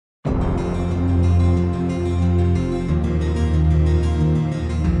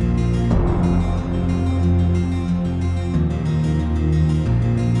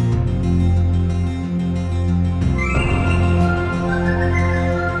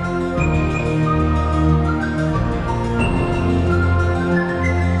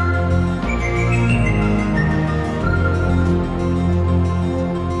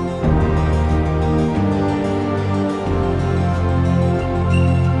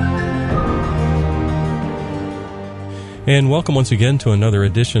And welcome once again to another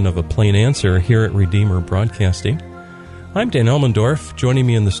edition of A Plain Answer here at Redeemer Broadcasting. I'm Dan Elmendorf. Joining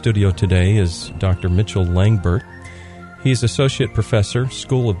me in the studio today is Dr. Mitchell Langbert. He's Associate Professor,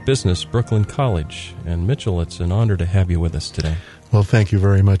 School of Business, Brooklyn College. And Mitchell, it's an honor to have you with us today. Well, thank you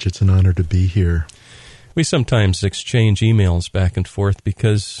very much. It's an honor to be here. We sometimes exchange emails back and forth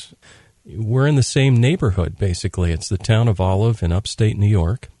because we're in the same neighborhood, basically. It's the town of Olive in upstate New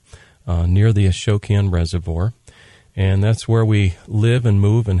York, near the Ashokian Reservoir. And that's where we live and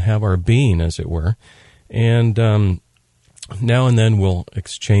move and have our being, as it were. And now and then we'll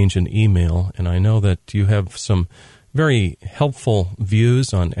exchange an email. And I know that you have some very helpful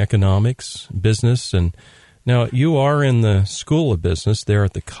views on economics, business. And now you are in the School of Business there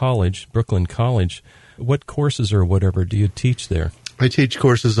at the college, Brooklyn College. What courses or whatever do you teach there? I teach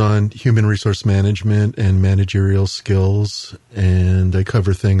courses on human resource management and managerial skills. And I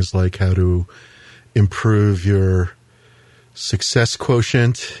cover things like how to improve your success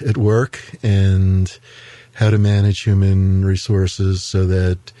quotient at work and how to manage human resources so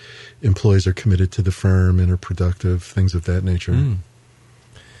that employees are committed to the firm and are productive, things of that nature.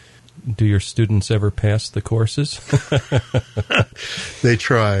 Do your students ever pass the courses? They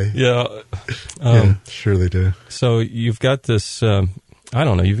try. Yeah. Sure they do. So you've got this,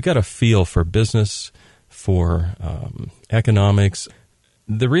 you've got a feel for business, for economics.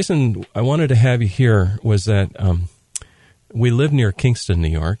 The reason I wanted to have you here was that we live near Kingston, New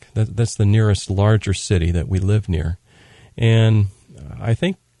York. That's the nearest larger city that we live near. And I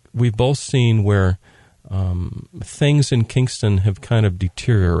think we've both seen where things in Kingston have kind of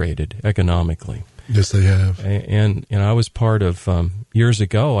deteriorated economically. Yes, they have. And I was part of, years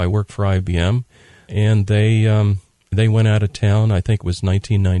ago, I worked for IBM, and they went out of town, I think it was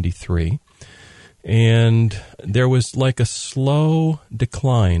 1993. And there was like a slow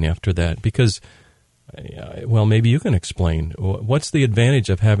decline after that because, well, maybe you can explain. What's the advantage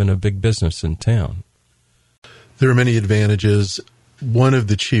of having a big business in town? There are many advantages. One of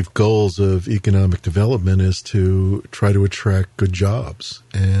the chief goals of economic development is to try to attract good jobs.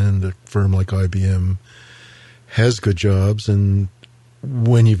 And a firm like IBM has good jobs. And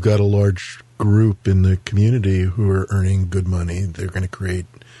when you've got a large group in the community who are earning good money, they're going to create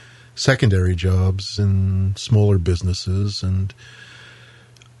secondary jobs in smaller businesses. And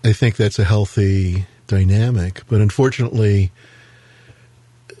I think that's a healthy dynamic. But unfortunately,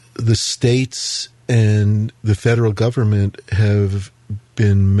 the states and the federal government have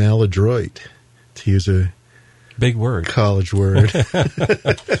been maladroit, to use a big word, college word,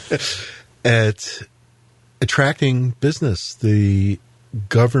 at attracting business. The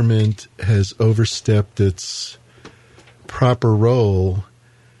government has overstepped its proper role,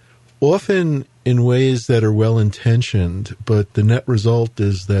 often in ways that are well-intentioned, but the net result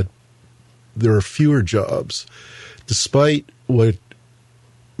is that there are fewer jobs, despite what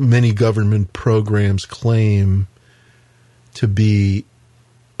many government programs claim to be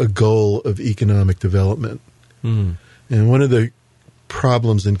a goal of economic development. And one of the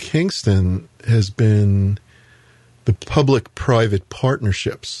problems in Kingston has been the public-private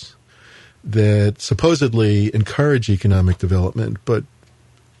partnerships that supposedly encourage economic development, but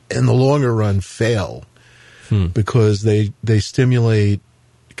in the longer run fail because they stimulate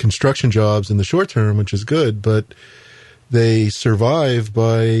construction jobs in the short term, which is good, but they survive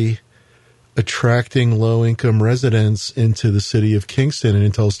by attracting low-income residents into the city of Kingston and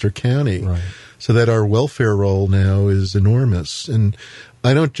into Ulster County, right, so that our welfare roll now is enormous. And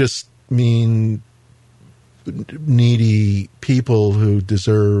I don't just mean needy people who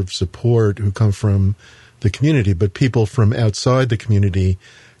deserve support who come from the community, but people from outside the community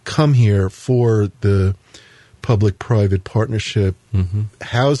come here for the public-private partnership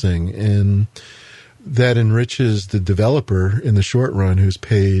housing, and that enriches the developer in the short run who's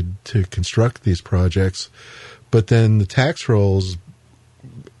paid to construct these projects. But then the tax rolls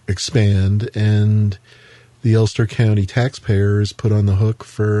expand, and the Ulster County taxpayer is put on the hook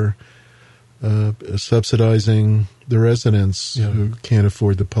for subsidizing the residents who can't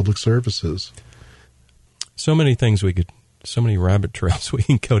afford the public services. So many things so many rabbit trails we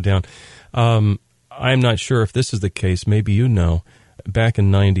can go down. I'm not sure if this is the case. Maybe you know. Back in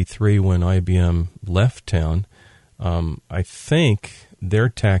 93 when IBM left town, I think their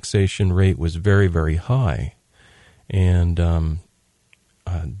taxation rate was very, very high. And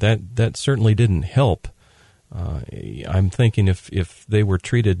that certainly didn't help. I'm thinking if they were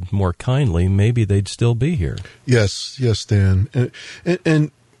treated more kindly, maybe they'd still be here. Yes, Dan.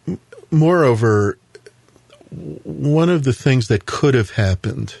 And moreover, one of the things that could have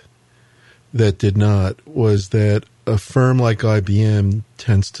happened that did not was that a firm like IBM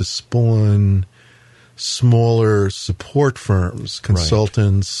tends to spawn smaller support firms,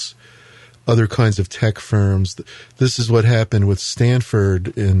 consultants, other kinds of tech firms. This is what happened with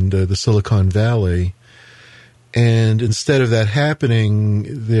Stanford in the Silicon Valley. And instead of that happening,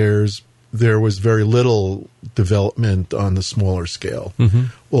 there was very little development on the smaller scale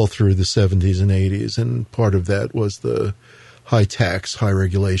all through the 70s and 80s. And part of that was the high tax, high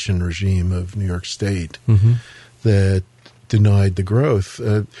regulation regime of New York State that denied the growth.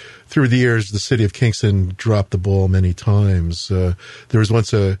 Through the years, the city of Kingston dropped the ball many times. There was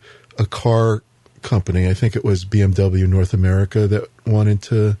once a car company, I think it was BMW North America, that wanted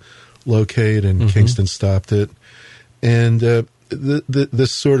to locate, and Kingston stopped it. And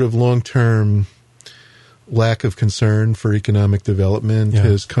this sort of long-term lack of concern for economic development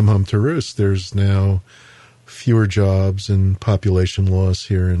has come home to roost. There's now fewer jobs and population loss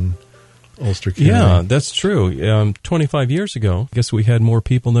here in Ulster County. Yeah, that's true. 25 years ago, I guess we had more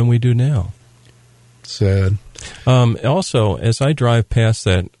people than we do now. Sad. Also, as I drive past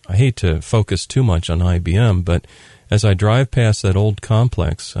that, I hate to focus too much on IBM, but as I drive past that old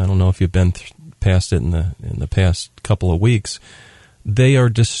complex, I don't know if you've been past it in the past couple of weeks, they are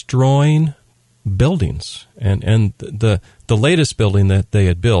destroying buildings. And the latest building that they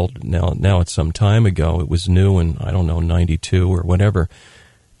had built, now it's some time ago, it was new in, I don't know, 92 or whatever,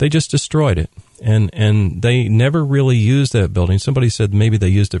 they just destroyed it. And they never really used that building. Somebody said maybe they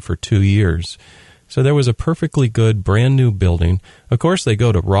used it for 2 years. So there was a perfectly good, brand new building. Of course, they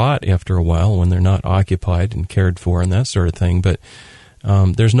go to rot after a while when they're not occupied and cared for and that sort of thing. But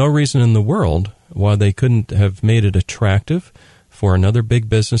there's no reason in the world why they couldn't have made it attractive for another big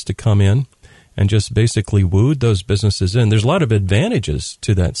business to come in and just basically wooed those businesses in. There's a lot of advantages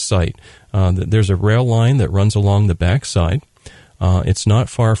to that site. There's a rail line that runs along the backside. It's not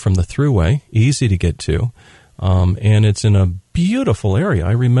far from the thruway, easy to get to, and it's in a beautiful area.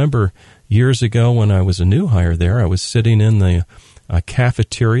 I remember years ago when I was a new hire there, I was sitting in the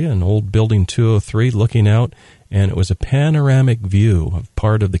cafeteria in old building 203 looking out, and it was a panoramic view of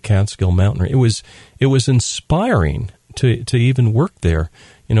part of the Catskill Mountain. It was inspiring to even work there,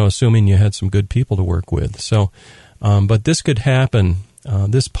 assuming you had some good people to work with. So, but this could happen,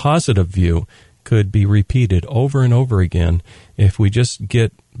 this positive view could be repeated over and over again if we just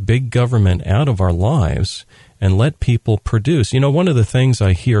get big government out of our lives and let people produce. One of the things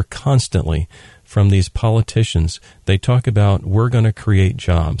I hear constantly from these politicians, they talk about, we're going to create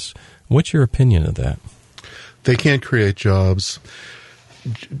jobs. What's your opinion of that? They can't create jobs.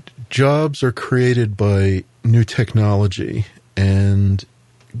 Jobs are created by new technology, and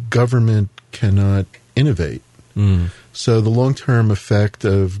government cannot innovate. So the long-term effect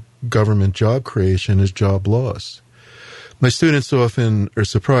of government job creation is job loss. My students often are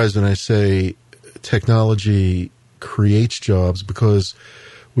surprised when I say technology creates jobs, because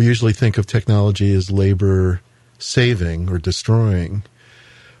we usually think of technology as labor saving or destroying.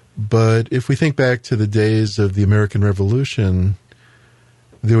 But if we think back to the days of the American Revolution,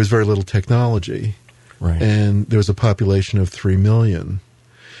 there was very little technology. Right. And there was a population of 3 million.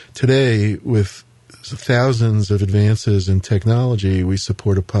 Today, with thousands of advances in technology, we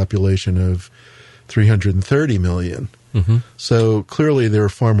support a population of 330 million. So clearly there are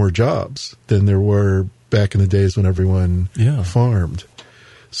far more jobs than there were back in the days when everyone farmed.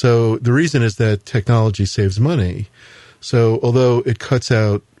 So the reason is that technology saves money. So although it cuts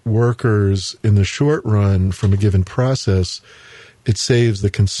out workers in the short run from a given process, it saves the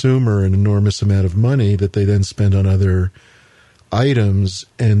consumer an enormous amount of money that they then spend on other items,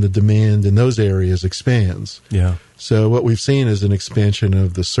 and the demand in those areas expands. Yeah. So what we've seen is an expansion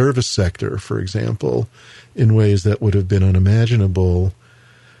of the service sector, for example, in ways that would have been unimaginable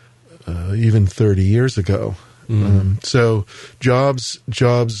even 30 years ago. So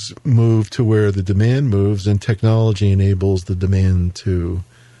jobs move to where the demand moves, and technology enables the demand to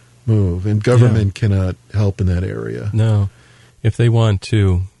move. And government cannot help in that area. No. If they want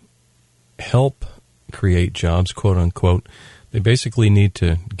to help create jobs, quote unquote, they basically need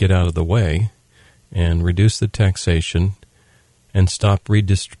to get out of the way and reduce the taxation and stop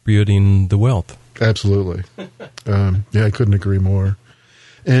redistributing the wealth. Absolutely. I couldn't agree more.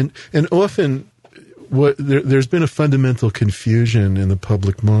 And often there's been a fundamental confusion in the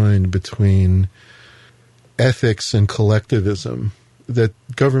public mind between ethics and collectivism. That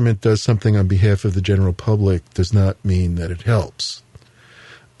government does something on behalf of the general public does not mean that it helps.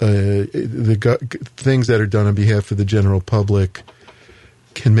 Things that are done on behalf of the general public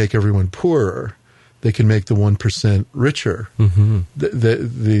can make everyone poorer. They can make the 1% richer.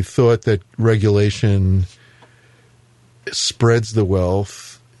 The thought that regulation spreads the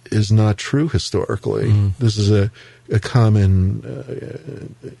wealth is not true historically. This is a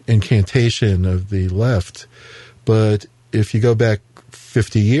common incantation of the left. But if you go back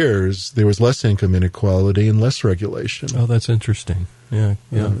 50 years, there was less income inequality and less regulation. Oh, that's interesting. Yeah.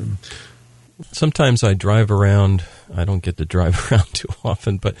 Sometimes I drive around. I don't get to drive around too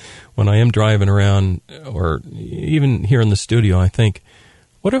often, but when I am driving around, or even here in the studio, I think,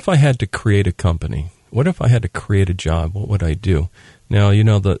 what if I had to create a company? What if I had to create a job? What would I do? Now,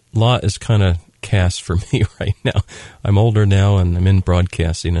 the lot is kind of cast for me right now. I'm older now, and I'm in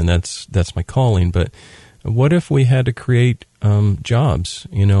broadcasting, and that's my calling. But what if we had to create jobs?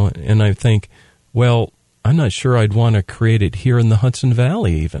 And I think, well, I'm not sure I'd want to create it here in the Hudson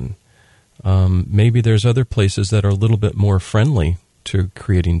Valley even. Maybe there's other places that are a little bit more friendly to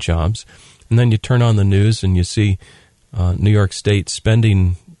creating jobs. And then you turn on the news and you see New York State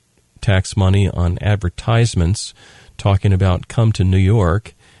spending tax money on advertisements talking about come to New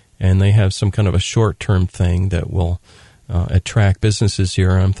York, and they have some kind of a short-term thing that will attract businesses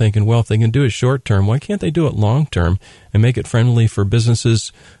here. I'm thinking, well, if they can do it short-term, why can't they do it long-term and make it friendly for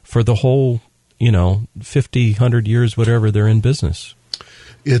businesses for the whole, 50, 100 years, whatever they're in business?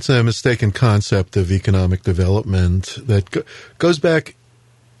 It's a mistaken concept of economic development that goes back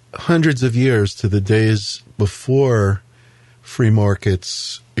hundreds of years to the days before free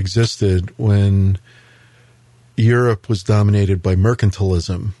markets existed, when Europe was dominated by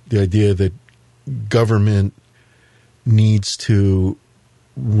mercantilism, the idea that government needs to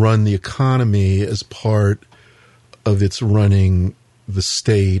run the economy as part of its running the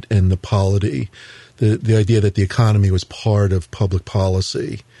state and the polity. The idea that the economy was part of public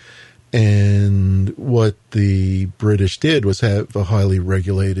policy. And what the British did was have a highly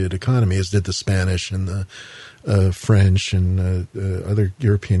regulated economy, as did the Spanish and the French and other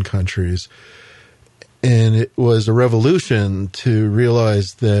European countries. And it was a revolution to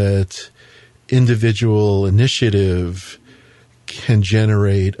realize that individual initiative can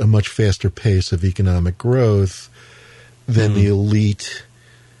generate a much faster pace of economic growth than the elite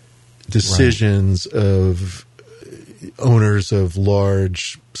decisions of owners of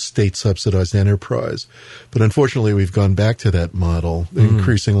large state-subsidized enterprise. But unfortunately, we've gone back to that model,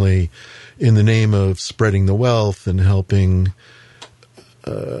 increasingly in the name of spreading the wealth and helping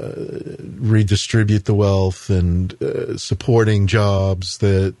redistribute the wealth and supporting jobs.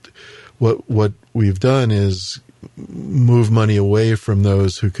 That what we've done is move money away from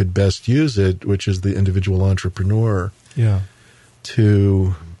those who could best use it, which is the individual entrepreneur,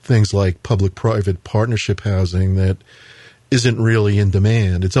 to things like public-private partnership housing that isn't really in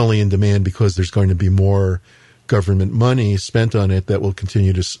demand. It's only in demand because there's going to be more government money spent on it that will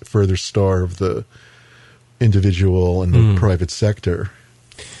continue to further starve the individual and the private sector.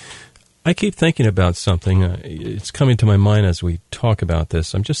 I keep thinking about something. It's coming to my mind as we talk about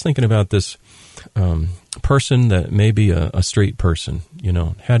this. I'm just thinking about this person that may be a street person.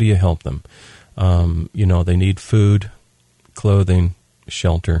 How do you help them? They need food, clothing,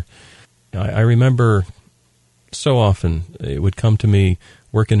 shelter. I remember so often it would come to me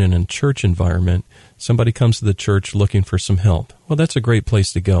working in a church environment. Somebody comes to the church looking for some help. Well, that's a great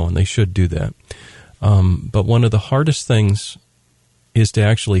place to go, and they should do that. But one of the hardest things is to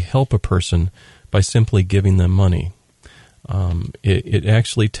actually help a person by simply giving them money. It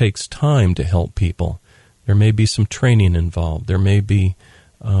actually takes time to help people. There may be some training involved. There may be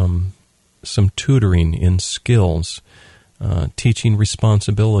some tutoring in skills, teaching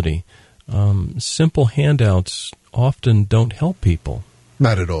responsibility. Simple handouts often don't help people.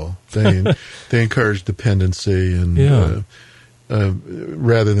 Not at all. They encourage dependency, and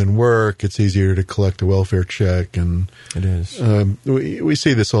rather than work, it's easier to collect a welfare check. And it is. We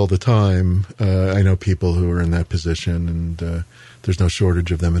see this all the time. I know people who are in that position, and there's no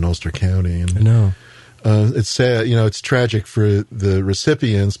shortage of them in Ulster County. And I know. It's sad. It's tragic for the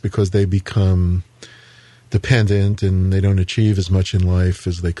recipients because they become dependent and they don't achieve as much in life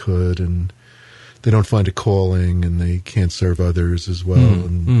as they could, and they don't find a calling, and they can't serve others as well.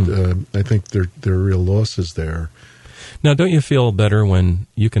 I think there are real losses there. Now, don't you feel better when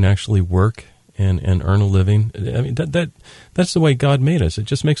you can actually work and earn a living? I mean, that's the way God made us. It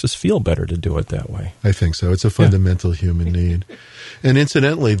just makes us feel better to do it that way. I think so. It's a fundamental human need. And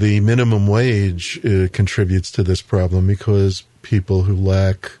incidentally, the minimum wage contributes to this problem because people who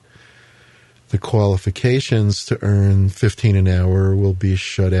lack the qualifications to earn $15 an hour will be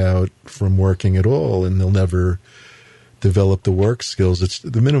shut out from working at all, and they'll never develop the work skills.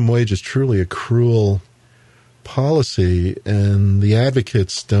 The minimum wage is truly a cruel policy, and the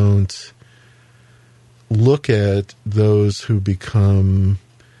advocates don't look at those who become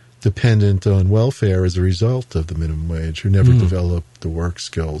dependent on welfare as a result of the minimum wage, who never develop the work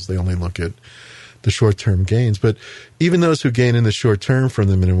skills. They only look at the short-term gains. But even those who gain in the short term from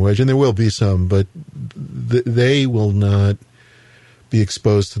the minimum wage, and there will be some, but they will not be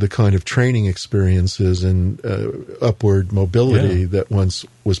exposed to the kind of training experiences and upward mobility that once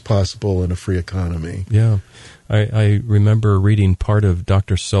was possible in a free economy. Yeah. I remember reading part of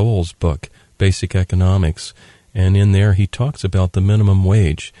Dr. Sowell's book, Basic Economics, and in there he talks about the minimum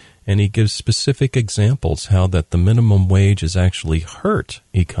wage, and he gives specific examples how that the minimum wage has actually hurt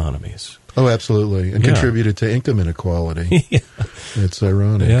economies. Oh, absolutely, and contributed to income inequality. It's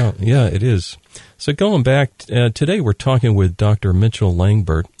ironic. Yeah, it is. So going back, today we're talking with Dr. Mitchell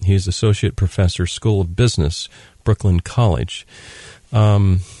Langbert. He's Associate Professor, School of Business, Brooklyn College.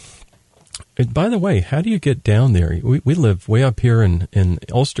 By the way, how do you get down there? We live way up here in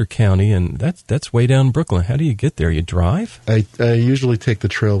Ulster County, and that's way down in Brooklyn. How do you get there? You drive? I usually take the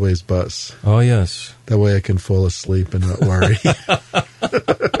Trailways bus. Oh, yes. That way I can fall asleep and not worry.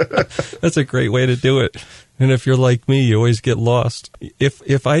 That's a great way to do it. And if you're like me, you always get lost.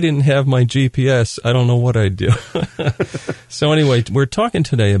 If I didn't have my GPS, I don't know what I'd do. So anyway, we're talking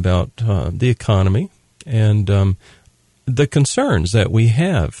today about the economy and the concerns that we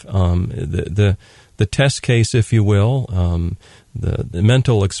have, the test case, if you will, the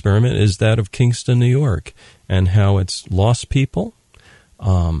mental experiment is that of Kingston, New York, and how it's lost people.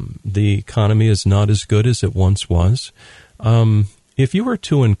 The economy is not as good as it once was. If you were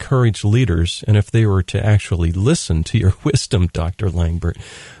to encourage leaders, and if they were to actually listen to your wisdom, Dr. Langbert,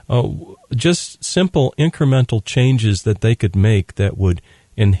 just simple incremental changes that they could make that would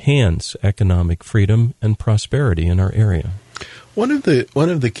enhance economic freedom and prosperity in our area. One of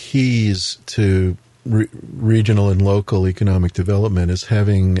the keys to regional and local economic development is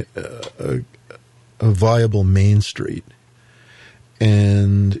having a viable Main Street.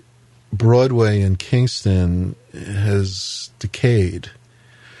 And Broadway in Kingston has decayed.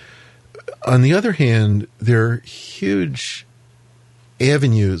 On the other hand, there are huge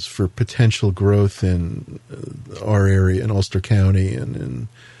avenues for potential growth in our area, in Ulster County and in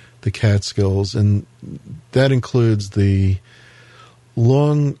the Catskills, and that includes the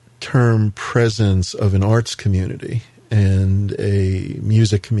long-term presence of an arts community and a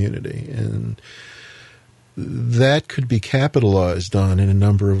music community, and that could be capitalized on in a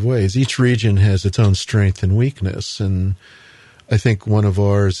number of ways. Each region has its own strength and weakness, and I think one of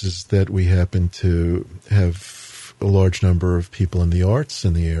ours is that we happen to have a large number of people in the arts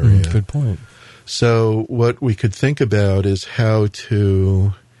in the area. Good point. So what we could think about is how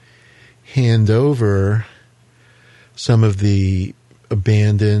to hand over some of the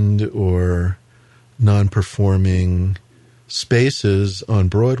abandoned or non-performing spaces on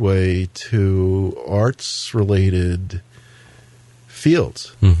Broadway to arts-related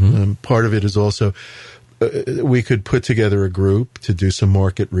fields. Part of it is also we could put together a group to do some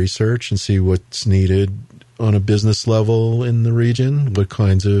market research and see what's needed on a business level in the region, what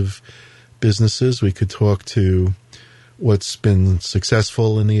kinds of businesses. We could talk to what's been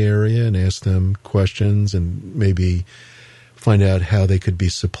successful in the area and ask them questions and maybe find out how they could be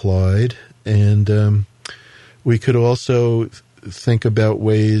supplied. And we could also think about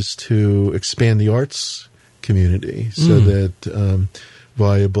ways to expand the arts community so that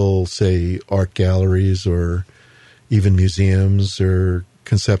viable, say, art galleries or even museums are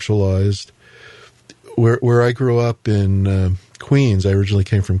conceptualized. Where I grew up in Queens, I originally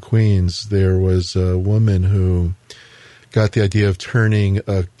came from Queens, there was a woman who got the idea of turning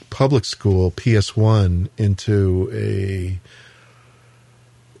a public school, PS1, into a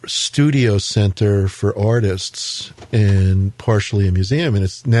studio center for artists and partially a museum, and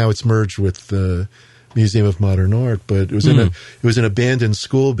it's merged with the Museum of Modern Art. But it was an abandoned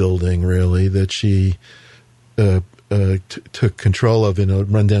school building, really, that she took control of in a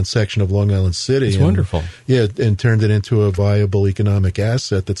rundown section of Long Island City. It's wonderful. Yeah, and turned it into a viable economic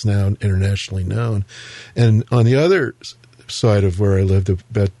asset that's now internationally known. And on the other side of where I lived,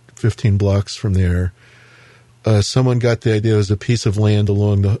 about 15 blocks from there, someone got the idea. It was a piece of land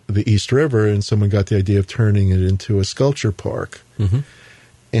along the East River, and someone got the idea of turning it into a sculpture park.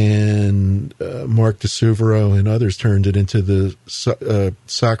 And Mark DeSuvero and others turned it into the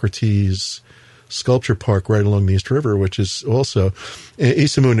Socrates sculpture park right along the East River, which is also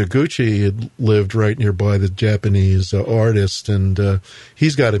Isamu Noguchi had lived right nearby, the Japanese artist, and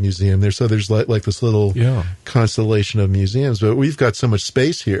he's got a museum there. So there's like this little constellation of museums. But we've got so much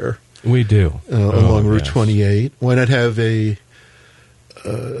space here. We do along Route 28. Why not have a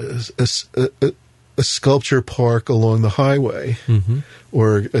sculpture park along the highway,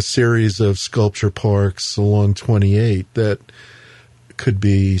 or a series of sculpture parks along 28 that could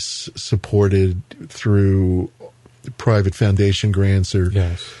be supported through private foundation grants or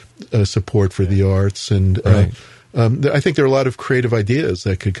support for the arts. And I think there are a lot of creative ideas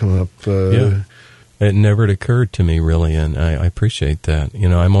that could come up. It never occurred to me, really, and I appreciate that.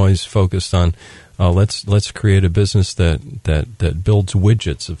 I'm always focused on let's create a business that builds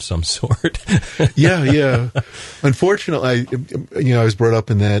widgets of some sort. Yeah. Unfortunately, I was brought up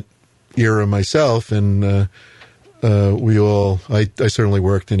in that era myself, and I certainly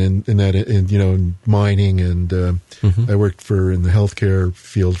worked in mining, and I worked in the healthcare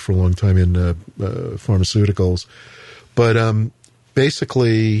field for a long time in pharmaceuticals. But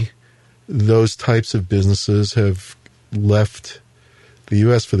basically, those types of businesses have left the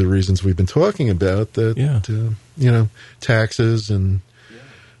U.S. for the reasons we've been talking about, that taxes and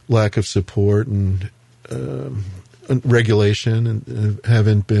lack of support and regulation and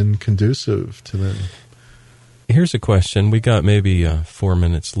haven't been conducive to them. Here's a question. We got maybe 4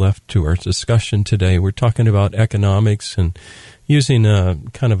 minutes left to our discussion today. We're talking about economics and using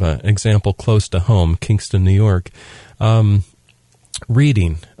kind of an example close to home, Kingston, New York.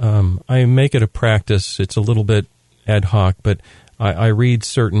 Reading. I make it a practice. It's a little bit ad hoc, but I read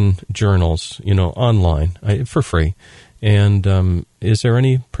certain journals, online for free. And is there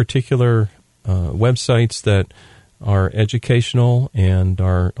any particular websites that are educational and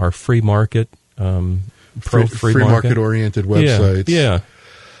are free market, free market oriented websites? Yeah.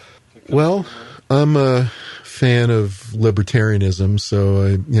 Well, I'm a fan of libertarianism,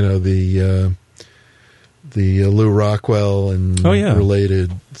 so the Lou Rockwell and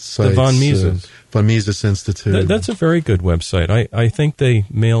related sites. The von Mises. Von Mises Institute. That's a very good website. I think they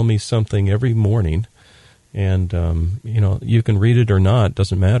mail me something every morning, and you can read it or not,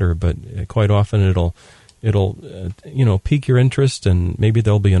 doesn't matter, but quite often it'll pique your interest, and maybe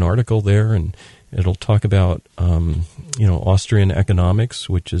there'll be an article there, and it'll talk about Austrian economics,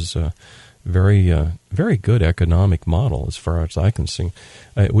 which is very good economic model as far as I can see.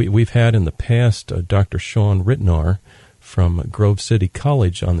 We've had in the past Dr. Sean Ritenour from Grove City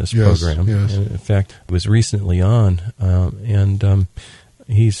College on this program. Yes. In fact, he was recently on, and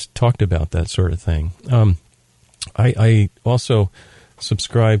he's talked about that sort of thing. I also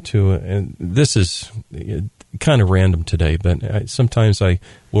subscribe to, and this is kind of random today, but sometimes I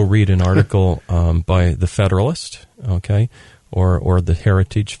will read an article by The Federalist, okay, or the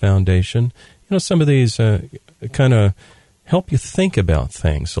Heritage Foundation. Some of these kind of help you think about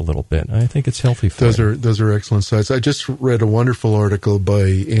things a little bit. I think it's healthy for you. Those are excellent sites. I just read a wonderful article by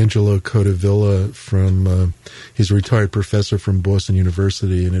Angelo Codevilla he's a retired professor from Boston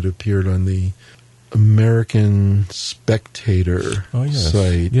University, and it appeared on the American Spectator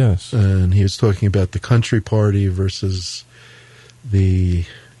site. Yes. And he was talking about the country party versus the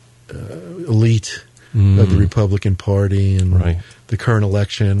elite of the Republican Party and the current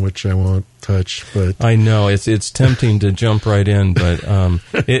election, which I won't touch. But I know it's tempting to jump right in, but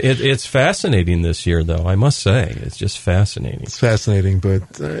it's fascinating this year, though. I must say, it's just fascinating. It's fascinating,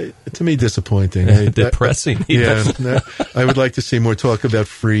 but to me, disappointing. Depressing. I would like to see more talk about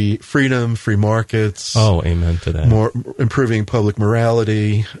freedom, free markets. Oh, amen to that. More improving public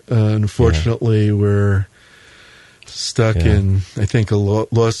morality. Unfortunately, we're stuck in, I think, a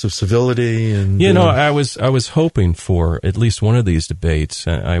loss of civility. And I was hoping for at least one of these debates.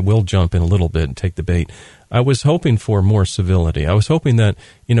 I will jump in a little bit and take the bait. I was hoping for more civility. I was hoping that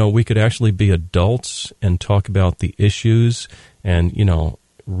we could actually be adults and talk about the issues and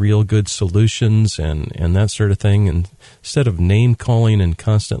real good solutions and that sort of thing, and instead of name calling and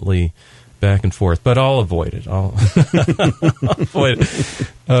constantly back and forth. But I'll avoid it. I'll avoid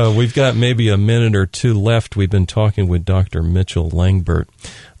it. We've got maybe a minute or two left. We've been talking with Dr. Mitchell Langbert.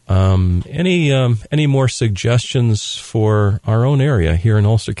 Any more suggestions for our own area here in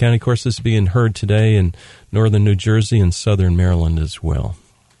Ulster County? Of course, this is being heard today in northern New Jersey and southern Maryland as well.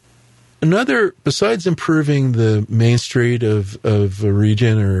 Besides improving the main street of a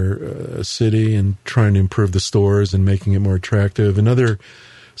region or a city and trying to improve the stores and making it more attractive, another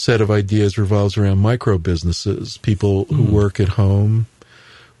set of ideas revolves around micro businesses, people who work at home,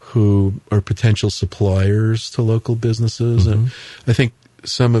 who are potential suppliers to local businesses. And I think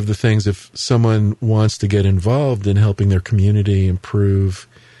some of the things, if someone wants to get involved in helping their community improve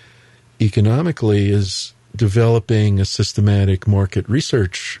economically, is developing a systematic market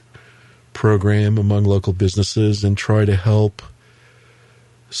research program among local businesses and try to help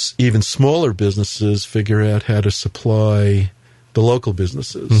even smaller businesses figure out how to supply the local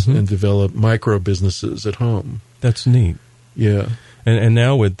businesses and develop micro businesses at home. That's neat. Yeah. And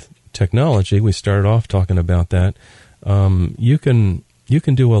now with technology, we started off talking about that. You can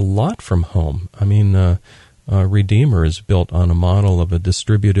do a lot from home. I mean, Redeemer is built on a model of a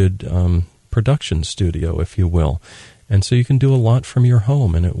distributed production studio, if you will. And so you can do a lot from your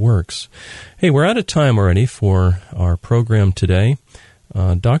home, and it works. Hey, we're out of time already for our program today.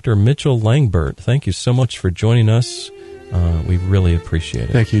 Dr. Mitchell Langbert, thank you so much for joining us. We really appreciate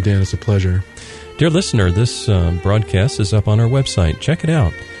it. Thank you, Dan. It's a pleasure. Dear listener, this broadcast is up on our website. Check it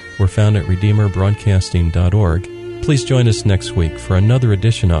out. We're found at redeemerbroadcasting.org. Please join us next week for another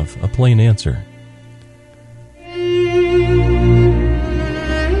edition of A Plain Answer.